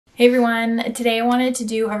Hey everyone, today I wanted to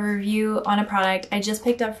do a review on a product I just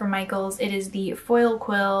picked up from Michaels. It is the Foil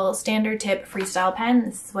Quill Standard Tip Freestyle Pen.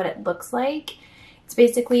 This is what it looks like. It's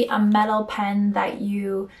basically a metal pen that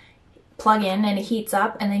you plug in and it heats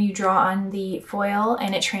up, and then you draw on the foil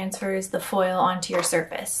and it transfers the foil onto your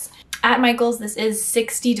surface. At Michaels, this is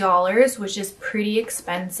 $60, which is pretty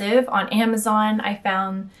expensive. On Amazon, I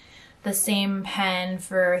found the same pen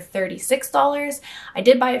for $36. I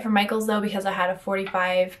did buy it from Michaels though because I had a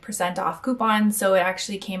 45% off coupon, so it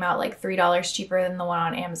actually came out like $3 cheaper than the one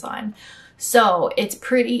on Amazon. So it's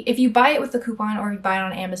pretty, if you buy it with the coupon or you buy it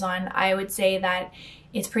on Amazon, I would say that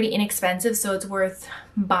it's pretty inexpensive, so it's worth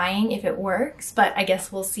buying if it works, but I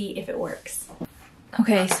guess we'll see if it works.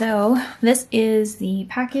 Okay, so this is the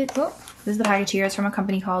package. Oh, this is the package here. It's from a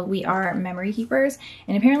company called We Are Memory Keepers,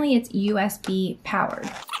 and apparently it's USB powered.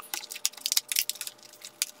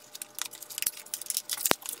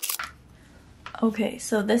 Okay,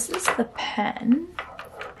 so this is the pen.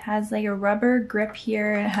 It has like a rubber grip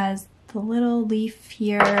here. It has the little leaf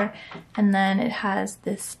here, and then it has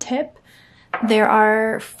this tip. There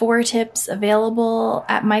are 4 tips available.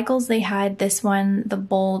 At Michaels, they had this one, the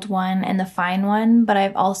bold one, and the fine one, but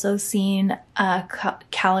I've also seen a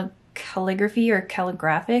calligraphy or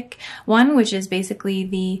calligraphic one, which is basically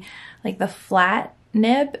the flat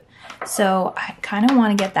nib. So I kind of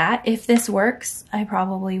want to get that. If this works, I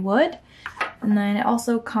probably would. And then it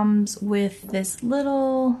also comes with this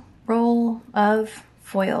little roll of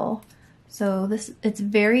foil. So it's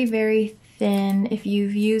very, very thin. If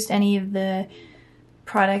you've used any of the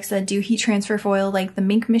products that do heat transfer foil, like the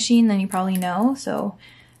Mink machine, then you probably know. So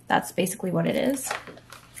that's basically what it is.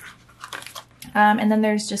 And then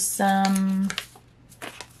there's just some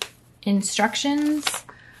instructions.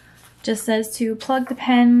 Just says to plug the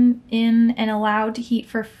pen in and allow to heat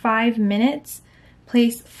for 5 minutes.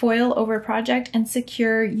 Place foil over project and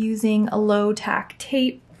secure using a low tack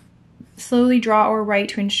tape. Slowly draw or write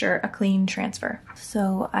to ensure a clean transfer.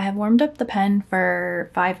 So I have warmed up the pen for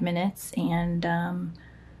 5 minutes, and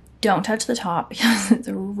don't touch the top because it's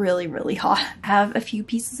really, really hot. I have a few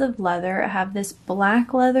pieces of leather. I have this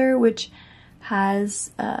black leather which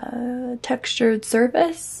has a textured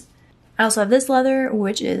surface. I also have this leather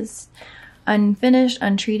which is unfinished,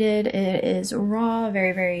 untreated. It is raw,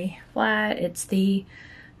 very, very flat. It's the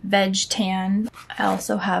veg tan. I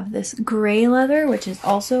also have this gray leather, which is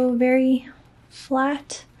also very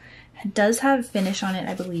flat. It does have finish on it,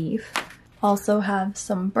 I believe. Also have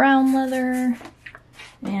some brown leather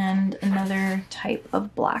and another type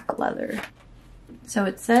of black leather. So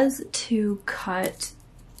it says to cut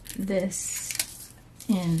this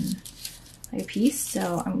in a piece,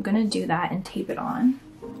 so I'm gonna do that and tape it on.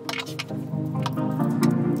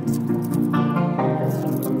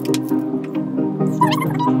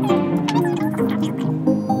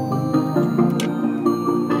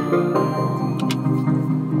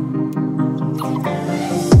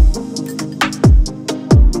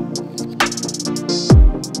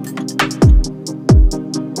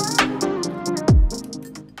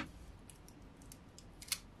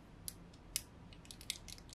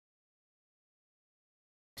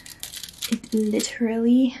 It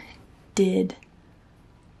literally did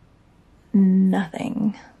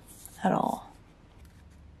nothing at all.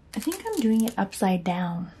 I think I'm doing it upside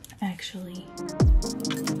down, actually.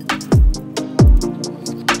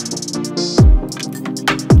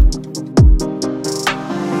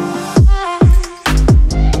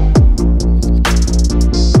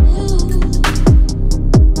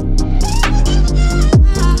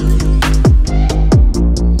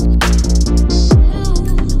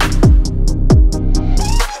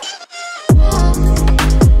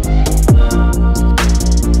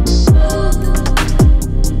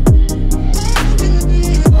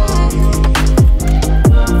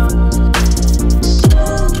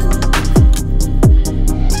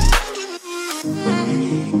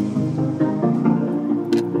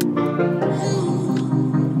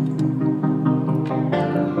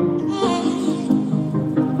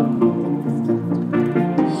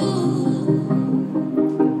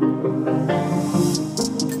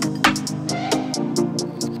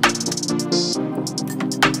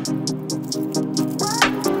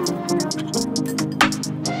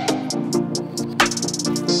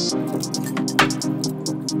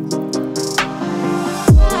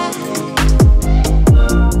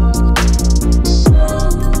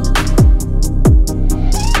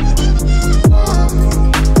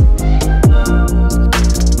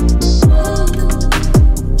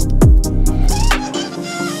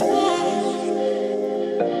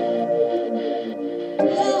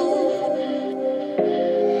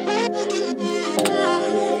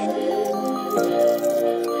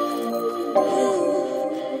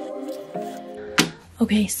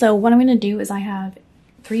 Okay, so what I'm gonna do is I have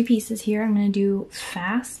 3 pieces here. I'm gonna do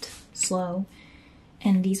fast, slow,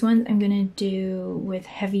 and these ones I'm gonna do with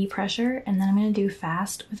heavy pressure, and then I'm gonna do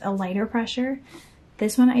fast with a lighter pressure.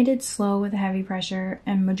 This one I did slow with a heavy pressure,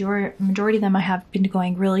 and majority of them I have been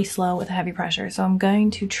going really slow with a heavy pressure. So I'm going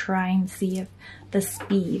to try and see if the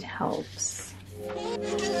speed helps.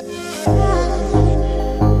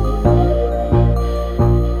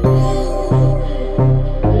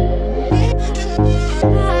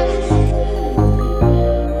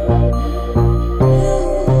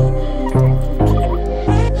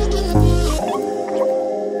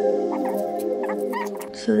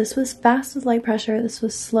 So this was fast with light pressure, this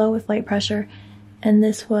was slow with light pressure, and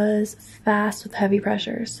this was fast with heavy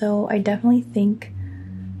pressure. So I definitely think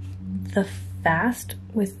the fast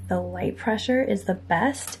with the light pressure is the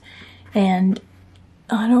best. And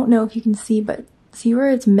I don't know if you can see, but see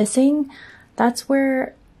where it's missing? That's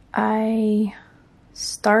where I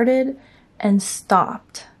started and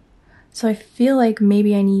stopped. So I feel like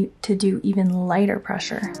maybe I need to do even lighter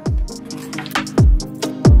pressure.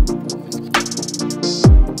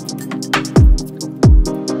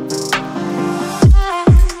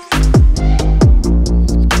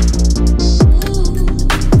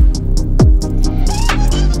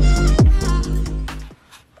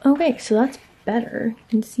 Okay, so that's better. You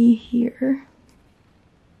can see here.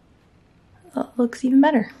 Oh, it looks even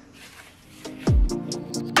better.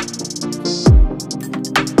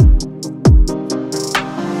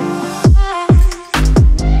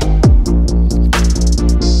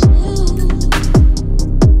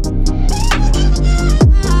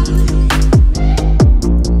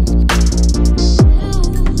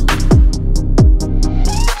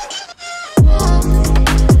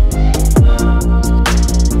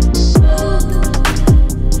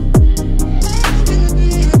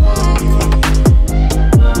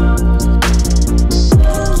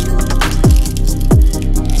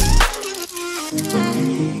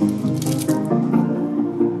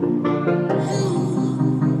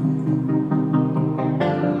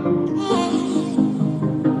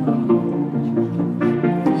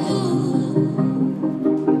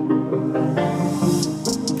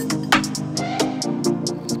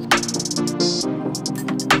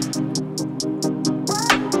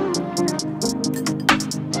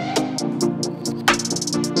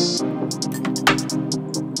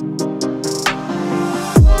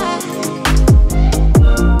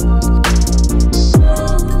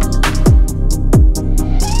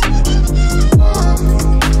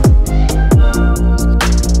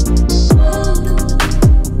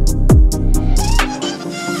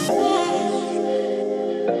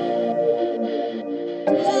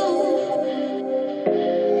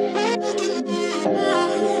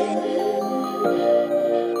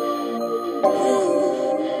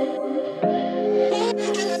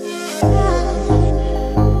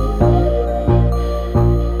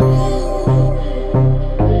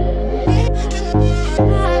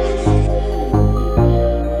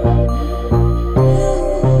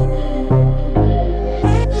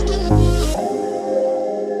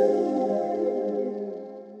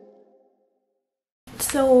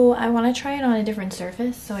 So I want to try it on a different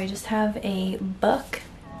surface, so I just have a book.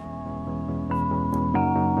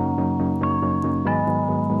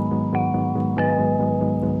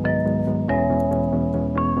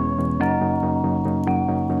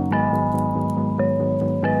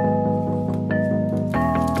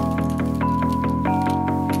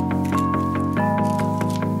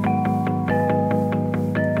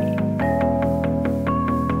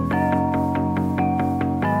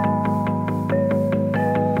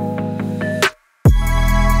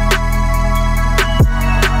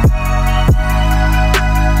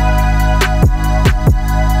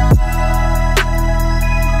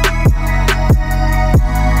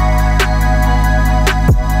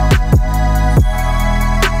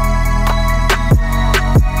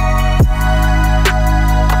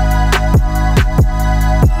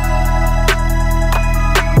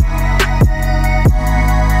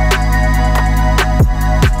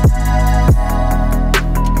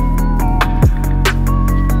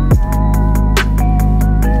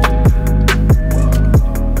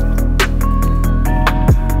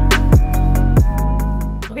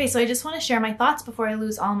 So I just want to share my thoughts before I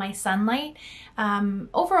lose all my sunlight.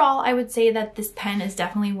 Overall, I would say that this pen is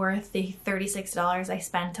definitely worth the $36 I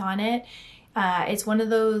spent on it. It's one of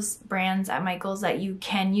those brands at Michael's that you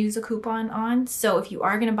can use a coupon on. So if you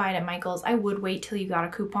are going to buy it at Michael's, I would wait till you got a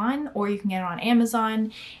coupon, or you can get it on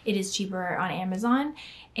Amazon. It is cheaper on Amazon.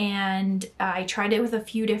 And I tried it with a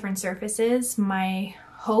few different surfaces. My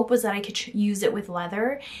hope was that I could use it with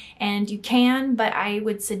leather, and you can, but I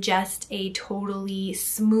would suggest a totally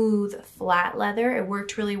smooth flat leather. It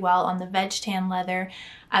worked really well on the veg tan leather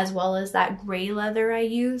as well as that gray leather I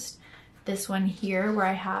used. This one here where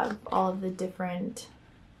I have all of the different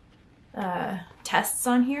tests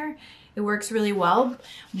on here. It works really well,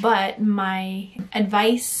 but my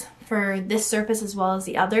advice for this surface as well as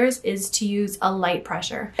the others is to use a light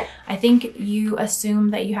pressure. I think you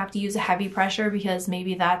assume that you have to use a heavy pressure because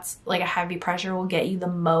maybe that's like a heavy pressure will get you the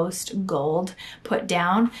most gold put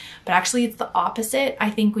down, but actually it's the opposite. I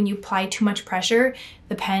think when you apply too much pressure,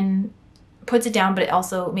 the pen puts it down, but it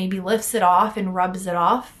also maybe lifts it off and rubs it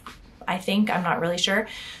off. I think, I'm not really sure.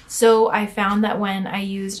 So I found that when I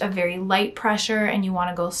used a very light pressure and you want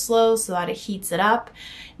to go slow so that it heats it up,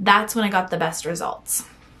 that's when I got the best results.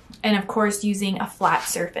 And of course using a flat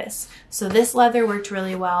surface. So this leather worked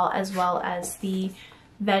really well as the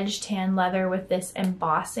veg tan leather with this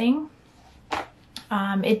embossing.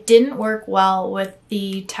 It didn't work well with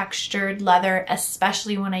the textured leather,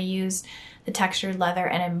 especially when I used the textured leather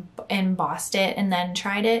and embossed it and then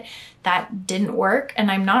tried it. That didn't work, and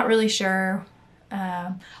I'm not really sure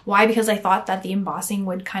why, because I thought that the embossing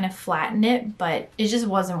would kind of flatten it, but it just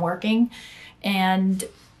wasn't working. And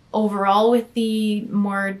overall with the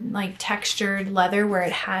more like textured leather where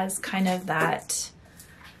it has kind of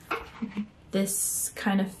this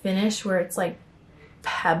kind of finish where it's like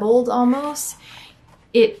pebbled almost,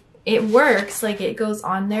 it works, like it goes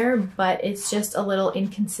on there, but it's just a little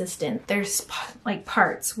inconsistent. There's like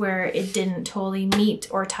parts where it didn't totally meet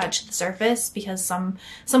or touch the surface because some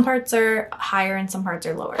parts are higher and some parts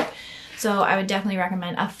are lower. So I would definitely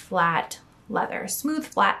recommend a flat leather, smooth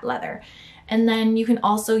flat leather. And then you can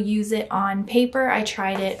also use it on paper. I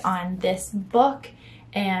tried it on this book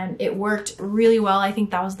and it worked really well. I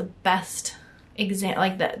think that was the best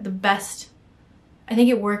I think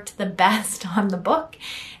it worked the best on the book.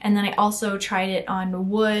 And then I also tried it on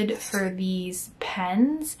wood for these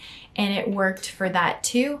pens and it worked for that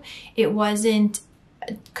too. It wasn't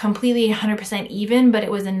completely 100% even, but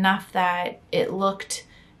it was enough that it looked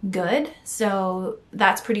good. So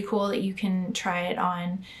that's pretty cool that you can try it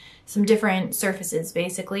on some different surfaces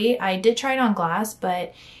basically. I did try it on glass,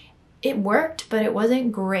 but it worked, but it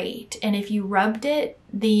wasn't great. And if you rubbed it,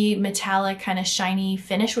 the metallic kind of shiny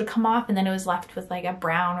finish would come off and then it was left with like a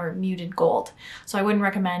brown or muted gold. So I wouldn't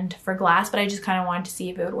recommend for glass, but I just kind of wanted to see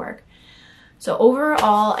if it would work. So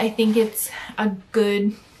overall, I think it's a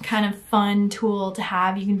good kind of fun tool to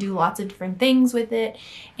have. You can do lots of different things with it,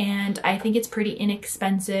 and I think it's pretty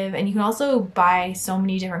inexpensive. And you can also buy so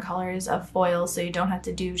many different colors of foil, so you don't have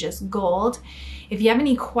to do just gold. If you have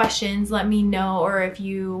any questions, let me know, or if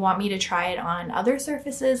you want me to try it on other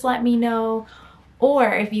surfaces, let me know.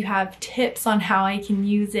 Or if you have tips on how I can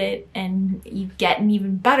use it and you get an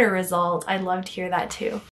even better result, I'd love to hear that too.